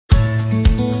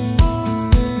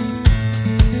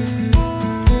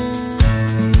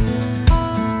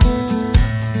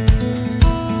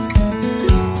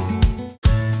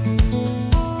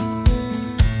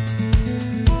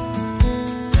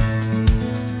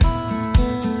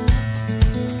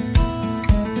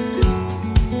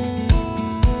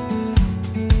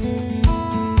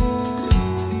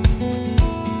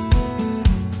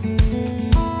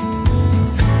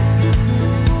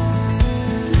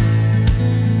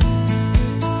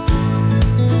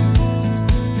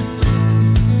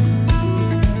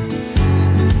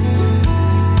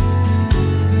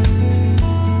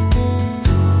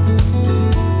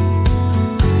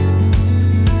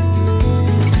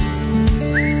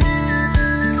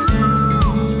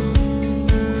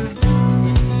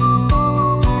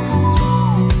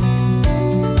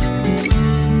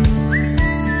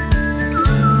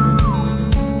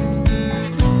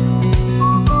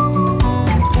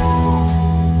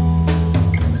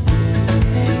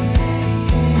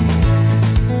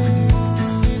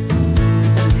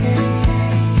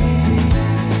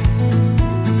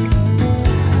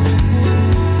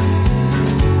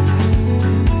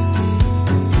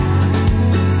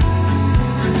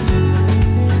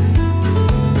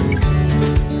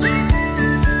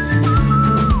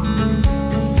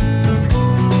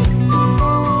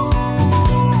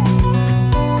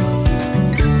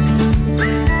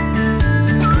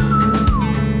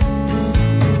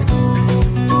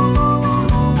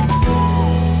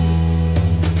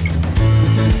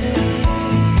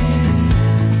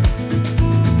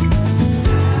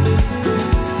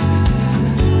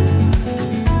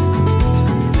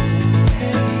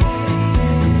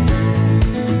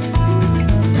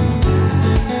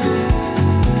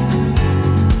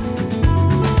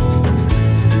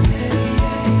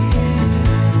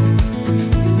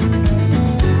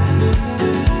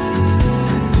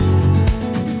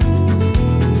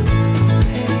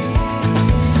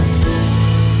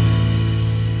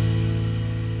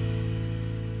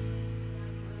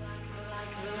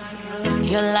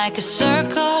You're like a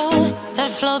circle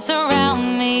that floats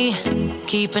around me,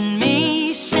 keeping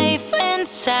me safe and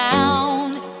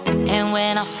sound. And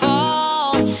when I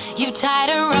fall, you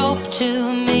tied a rope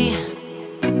to me.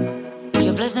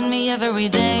 You're blessing me every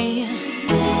day.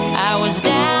 I was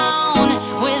down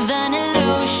with an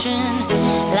illusion,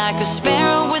 like a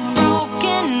sparrow with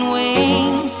broken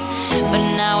wings, but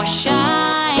now I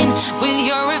shine with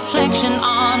your reflection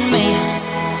on me.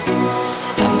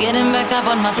 I'm getting back up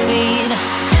on my feet.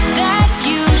 That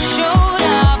you showed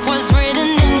up was written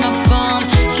in my palm.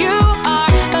 You are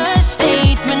a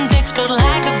statement, explode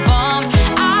like a bomb.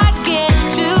 I get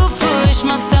to push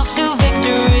myself to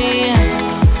victory.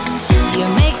 You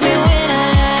make me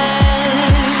winner.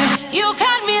 You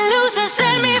cut me loose and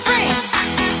set me free.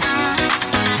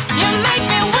 You make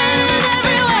me win in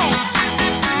every way.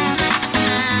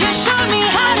 You showed me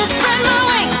how to spread my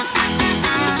wings.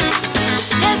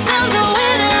 Yes, I'm the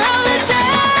winner of the day.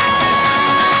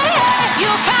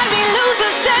 You cut me loose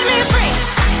and set me free.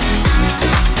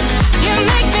 You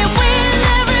make me win in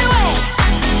every way.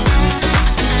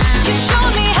 You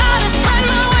showed me how to spread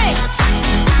my wings.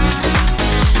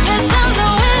 Yes, I'm the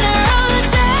winner of the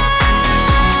day.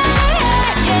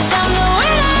 Yes, I'm the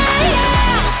winner,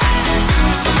 yeah.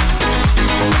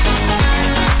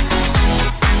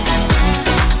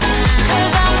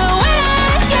 'Cause I'm the winner,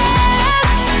 yes.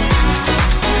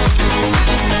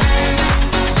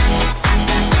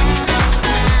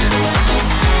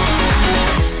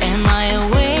 Am I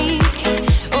awake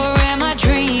or am I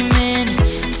dreaming?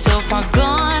 So far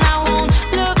gone, I won't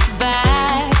look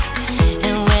back.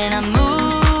 And when I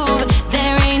move,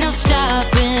 there ain't no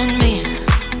stopping me.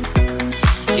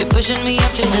 You're pushing me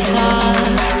up to the top.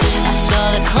 I saw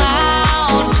the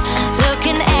clouds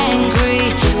looking angry,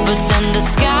 but then the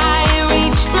sky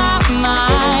reached my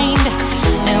mind.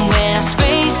 And when I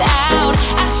space out,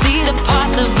 I see the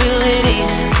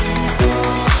possibilities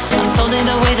unfolding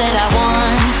the way that I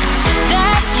want.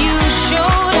 That you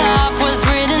showed up was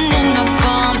written in my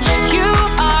palm. You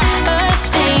are a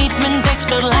statement,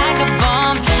 explode like a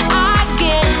bomb. I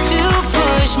get to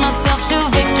push myself to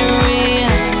victory.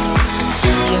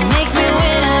 You make me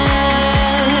winner.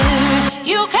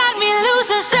 You cut me loose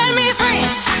and set me free.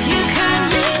 You cut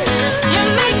me loose. You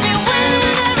make me win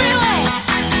in every way.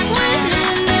 Win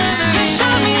in every way. You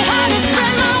show me how to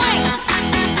spread my wings.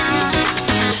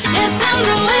 Yes, I'm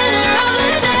the winner of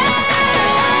the day.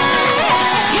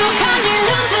 You cut me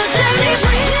loose and set me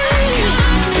free.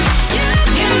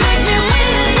 You make me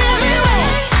win in every way.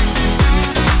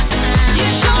 You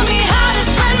show me how to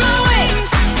spread my wings.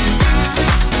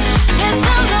 Yes,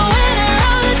 I'm the winner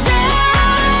of the day.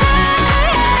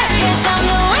 Yes, I'm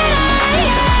the winner,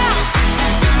 yeah.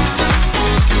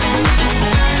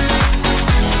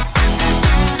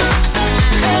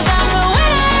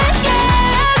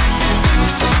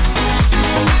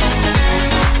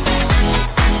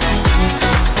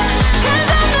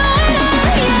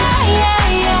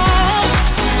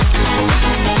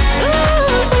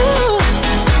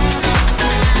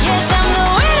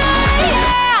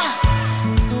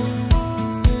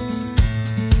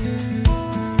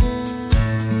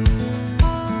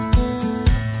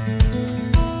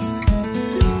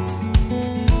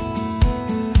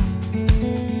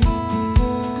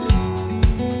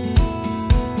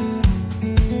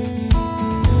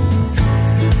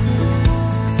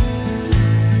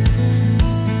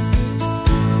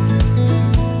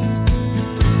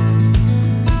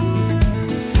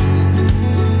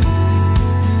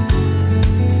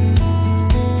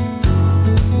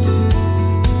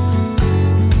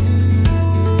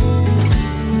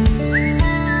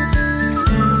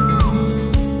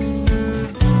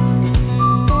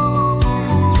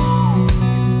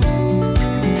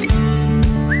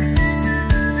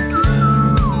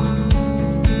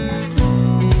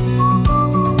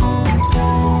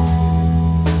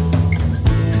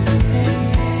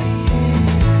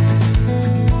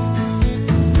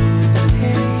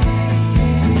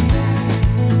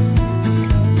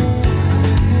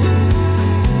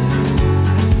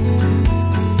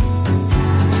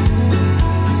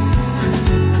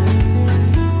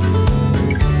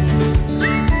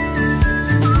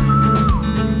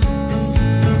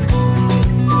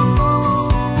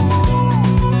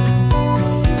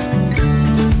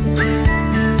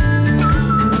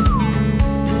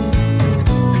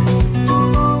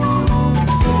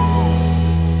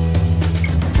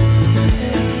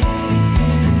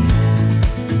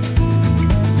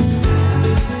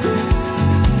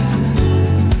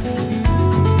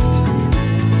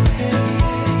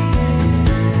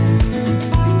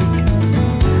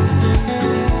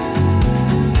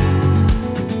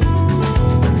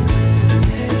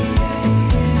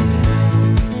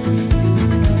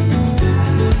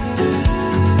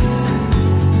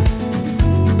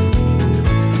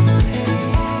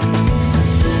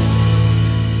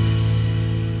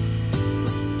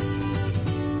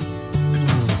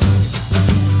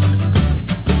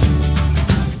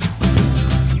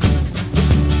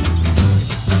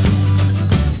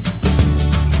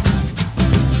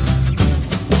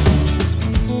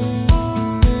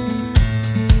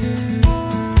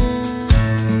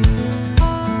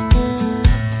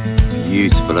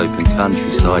 open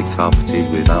countryside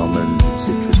carpeted with almonds and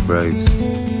citrus groves.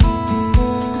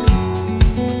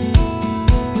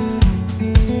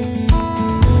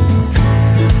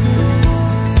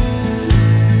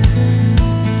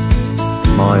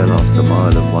 Mile after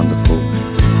mile of wonderful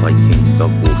hiking,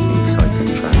 dog walking,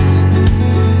 cycling tracks.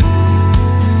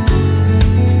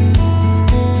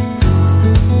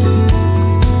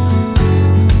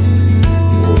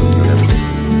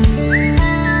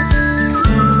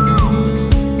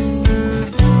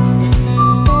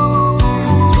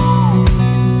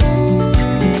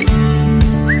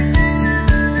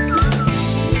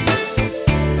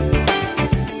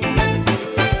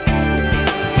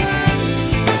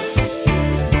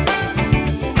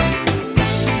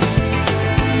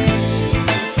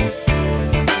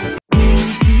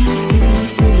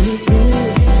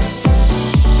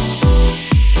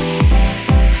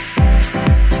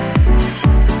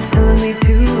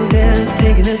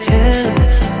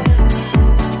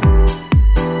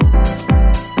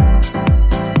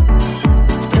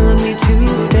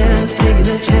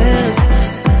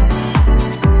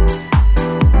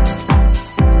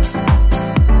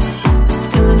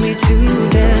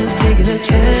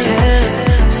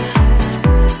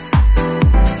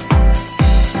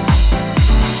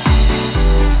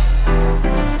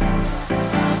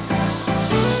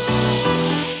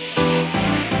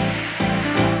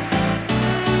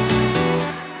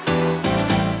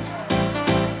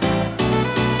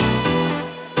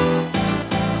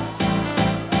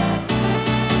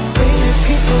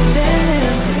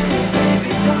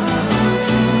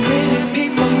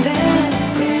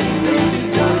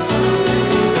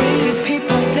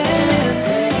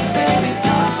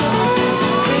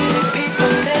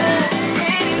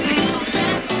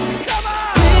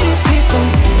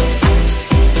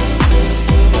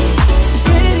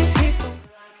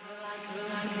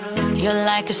 You're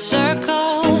like a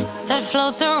circle that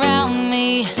floats around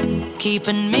me,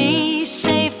 keeping me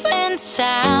safe and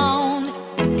sound.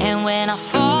 And when I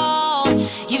fall,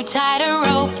 you tied a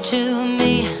rope to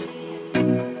me.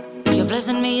 You're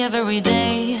blessing me every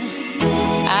day.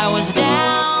 I was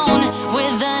down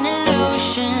with an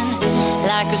illusion,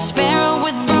 like a sparrow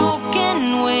with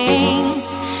broken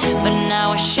wings, but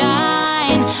now I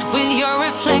shine with your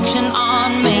reflection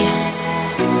on me.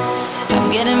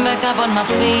 I'm getting back up on my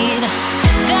feet.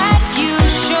 That you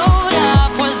showed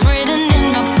up was written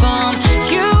in my palm.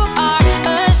 You are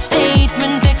a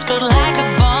statement, explode like a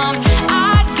bomb.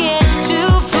 I get to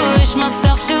push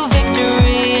myself to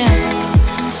victory.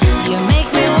 You make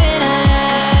me winner.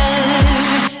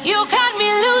 You cut me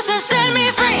loose and set me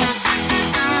free.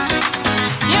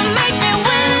 You make me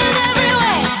win in every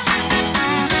way.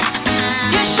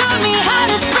 You showed me how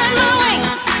to spread my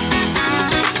wings.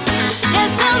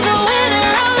 Yes, I'm the winner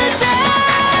of the day.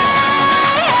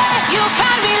 You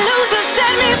cut me loose.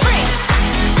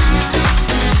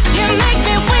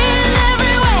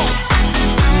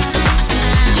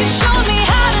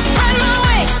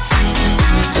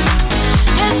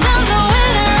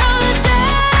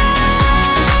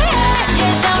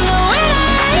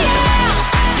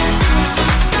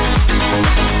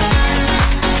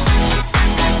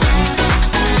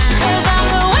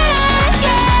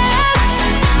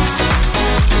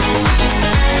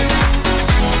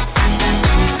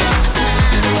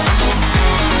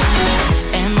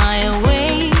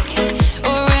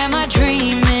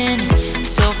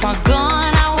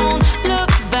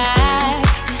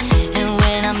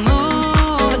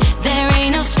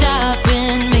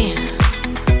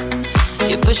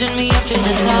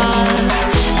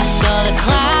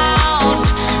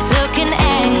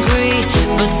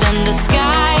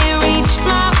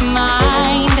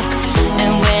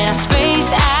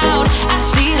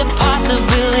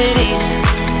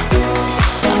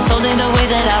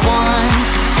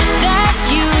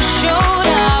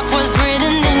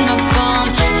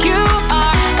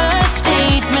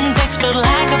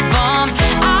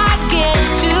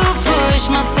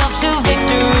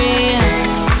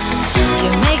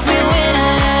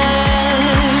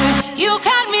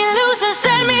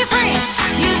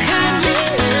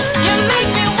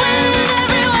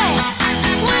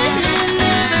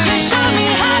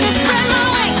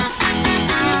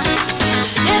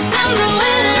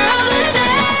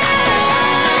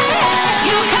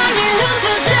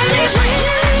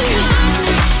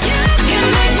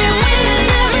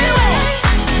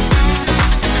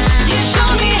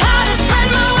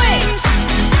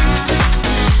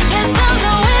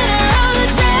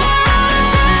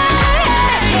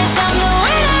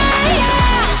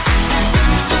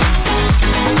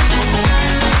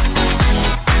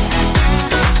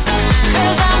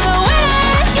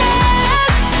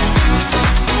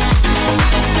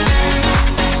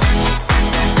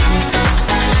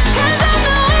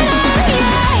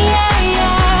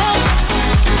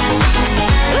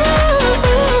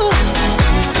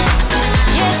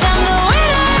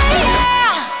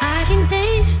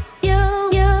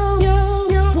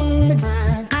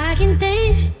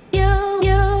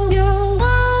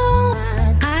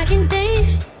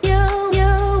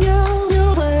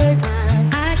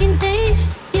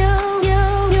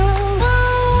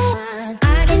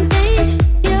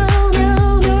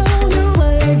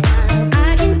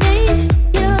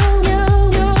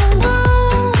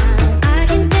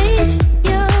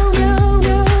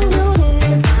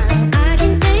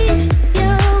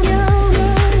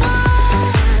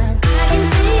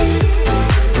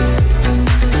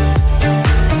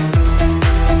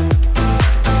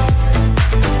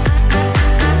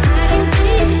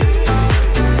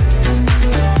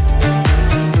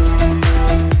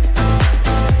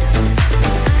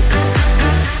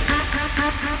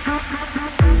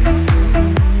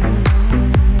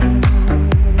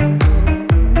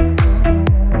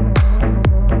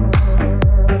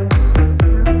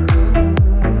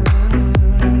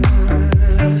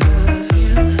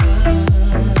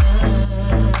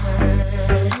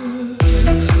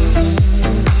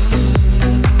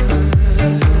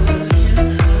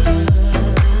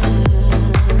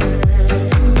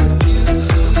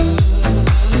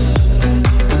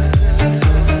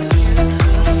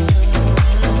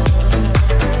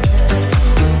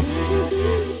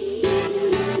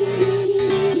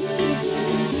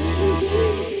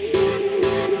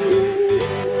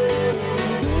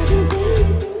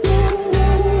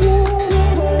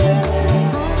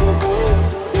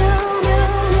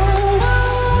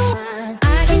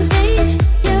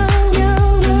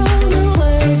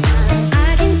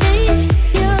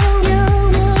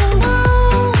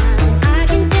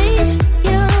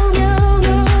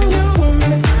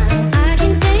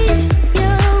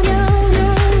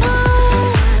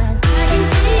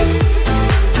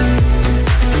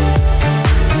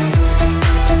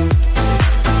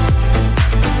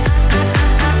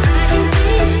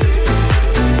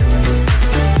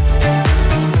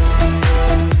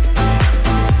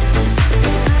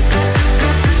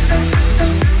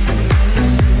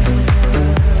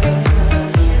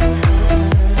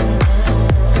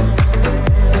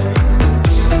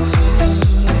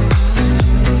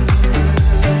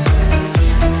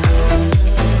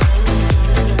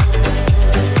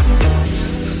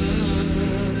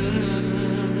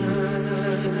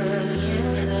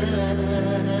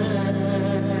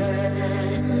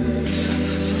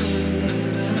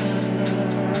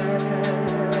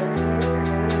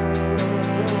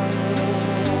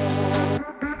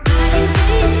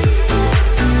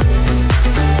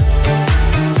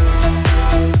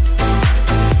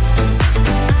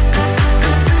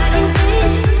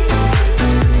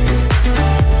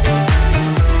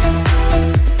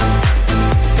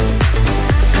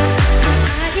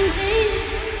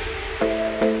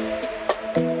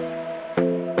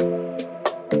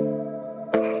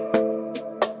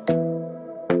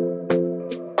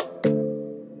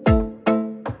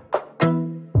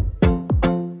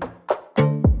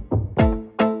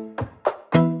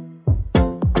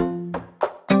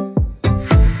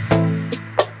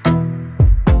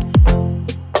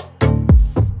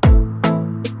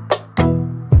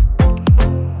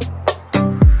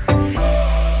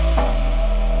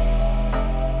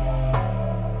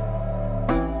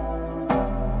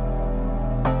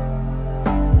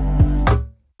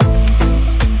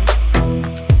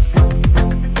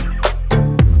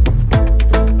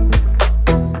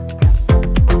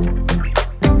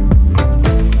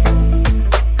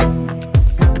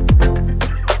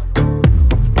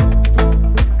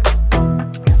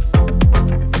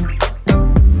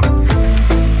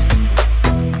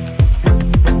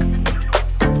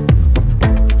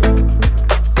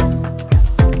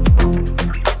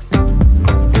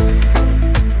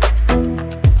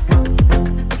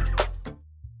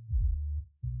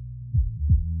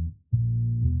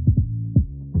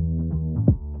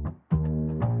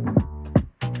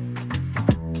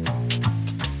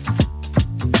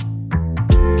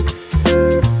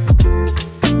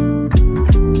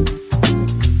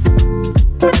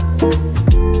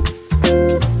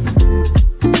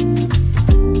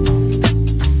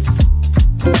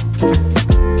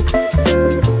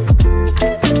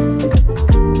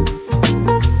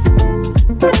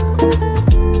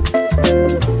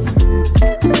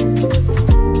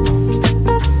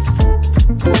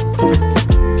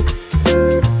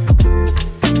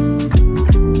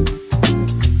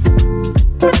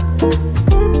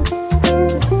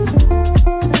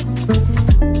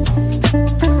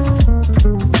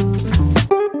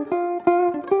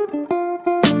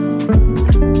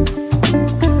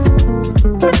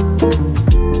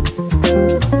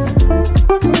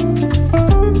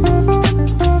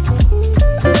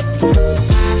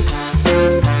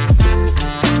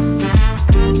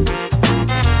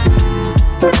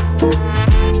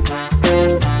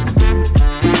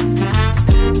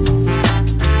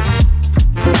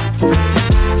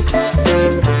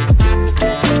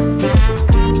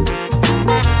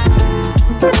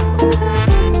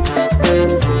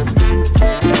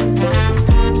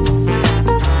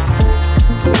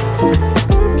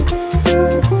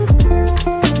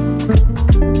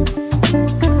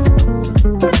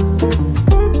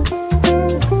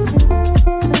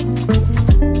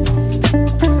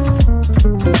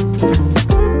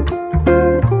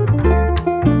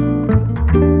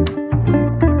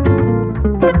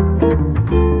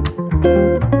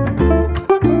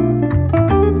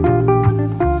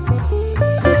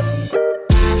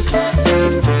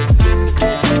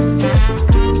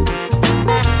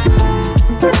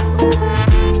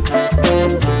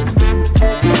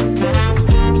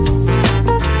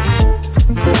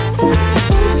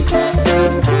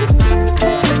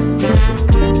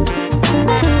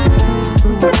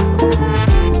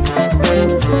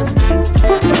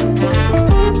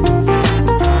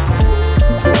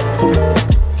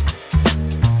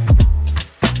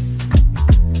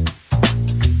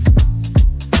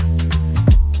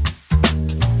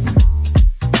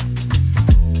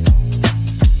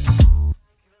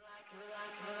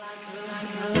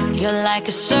 You're like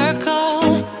a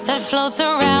circle that floats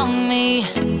around me,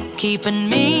 keeping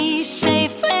me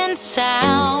safe and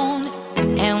sound.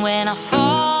 And when I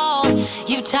fall,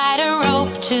 you've tied a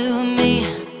rope to me.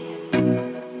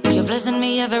 You're blessing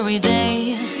me every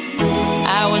day.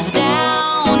 I was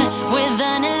down with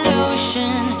an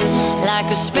illusion,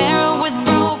 like a sparrow with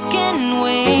broken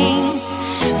wings,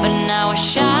 but now I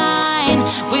shine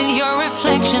with your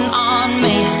reflection on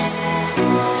me.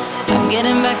 I'm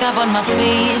getting back up on my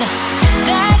feet.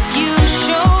 That you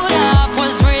showed up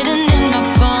was written in my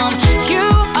palm. You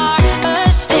are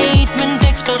a statement,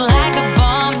 explode like a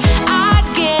bomb. I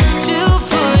get to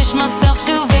push myself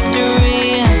to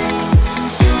victory.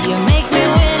 You make me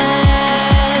winner.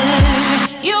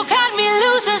 You cut me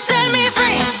loose and set me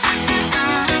free.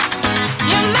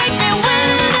 You make me win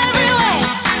in every way.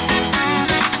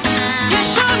 You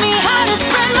showed me how to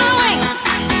spread my wings.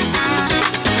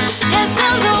 Yes,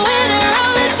 I'm the winner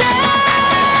of the day.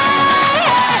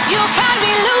 You cut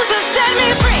me loose and set me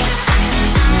free.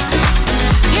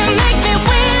 You make me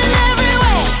win in every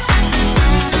way.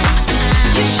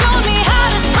 You showed me how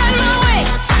to spread my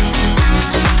wings.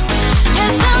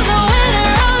 Yes, I'm the winner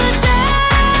of the day.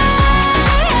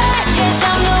 Yes,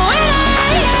 I'm the winner,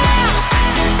 yeah.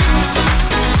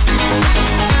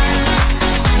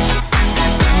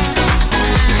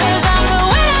 'Cause I'm the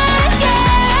winner, yeah.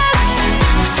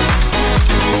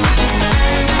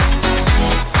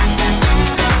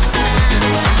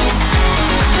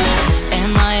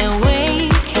 Am I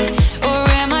awake or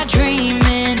am I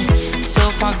dreaming? So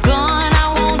far gone, I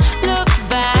won't look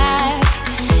back.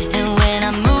 And when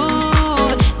I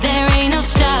move, there ain't no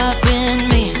stopping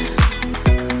me.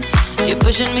 You're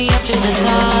pushing me up to the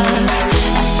top.